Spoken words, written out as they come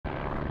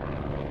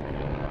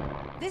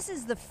This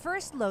is the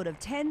first load of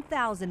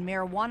 10,000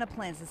 marijuana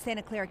plants the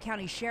Santa Clara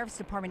County Sheriff's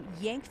Department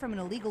yanked from an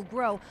illegal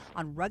grow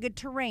on rugged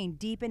terrain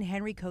deep in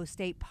Henrico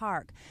State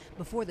Park.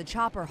 Before the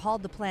chopper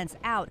hauled the plants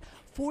out,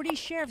 40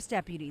 sheriff's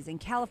deputies and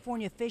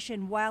California Fish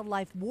and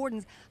Wildlife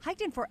wardens hiked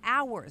in for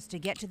hours to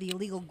get to the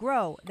illegal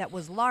grow that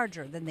was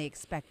larger than they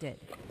expected.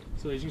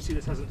 So as you can see,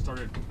 this hasn't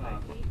started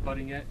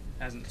budding yet,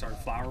 hasn't started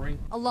flowering.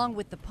 Along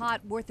with the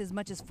pot worth as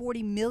much as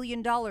 $40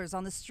 million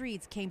on the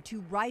streets came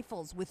 2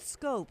 rifles with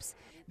scopes.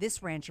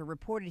 This rancher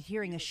reported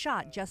hearing a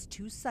shot just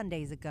 2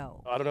 Sundays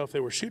ago. I don't know if they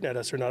were shooting at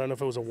us or not. I don't know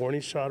if it was a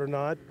warning shot or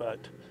not, but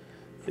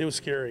it was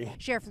scary.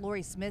 Sheriff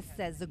Lori Smith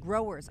says the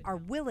growers are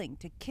willing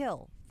to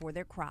kill for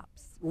their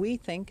crops. We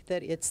think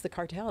that it's the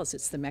cartels.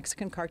 It's the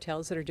Mexican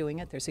cartels that are doing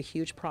it. There's a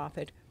huge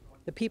profit.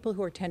 The people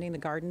who are tending the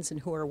gardens and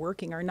who are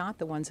working are not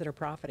the ones that are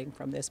profiting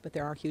from this, but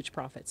there are huge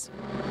profits.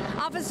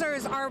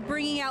 Officers are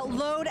bringing out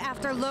load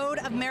after load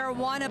of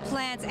marijuana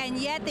plants, and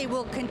yet they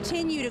will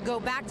continue to go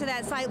back to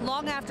that site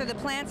long after the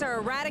plants are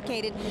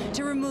eradicated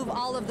to remove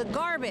all of the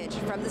garbage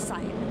from the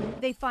site.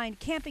 They find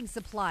camping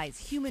supplies,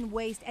 human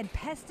waste, and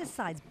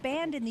pesticides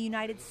banned in the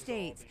United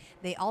States.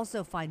 They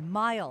also find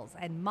miles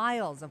and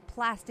miles of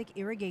plastic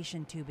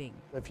irrigation tubing.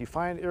 If you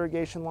find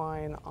irrigation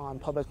line on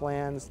public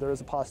lands, there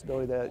is a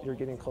possibility that you're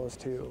getting close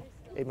to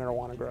a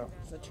marijuana grow.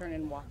 So turn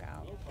and walk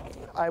out.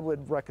 I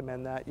would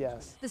recommend that,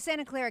 yes. The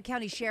Santa Clara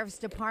County Sheriff's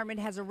Department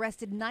has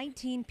arrested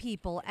 19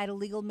 people at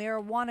illegal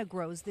marijuana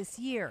grows this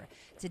year.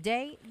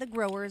 Today, the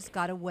growers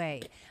got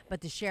away,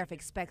 but the sheriff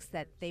expects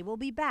that they will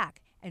be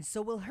back, and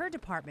so will her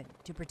department,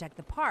 to protect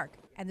the park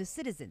and the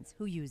citizens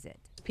who use it.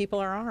 People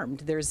are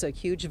armed. There's a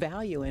huge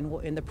value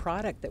in the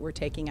product that we're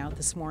taking out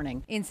this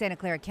morning. In Santa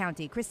Clara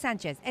County, Kris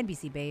Sanchez,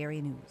 NBC Bay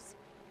Area News.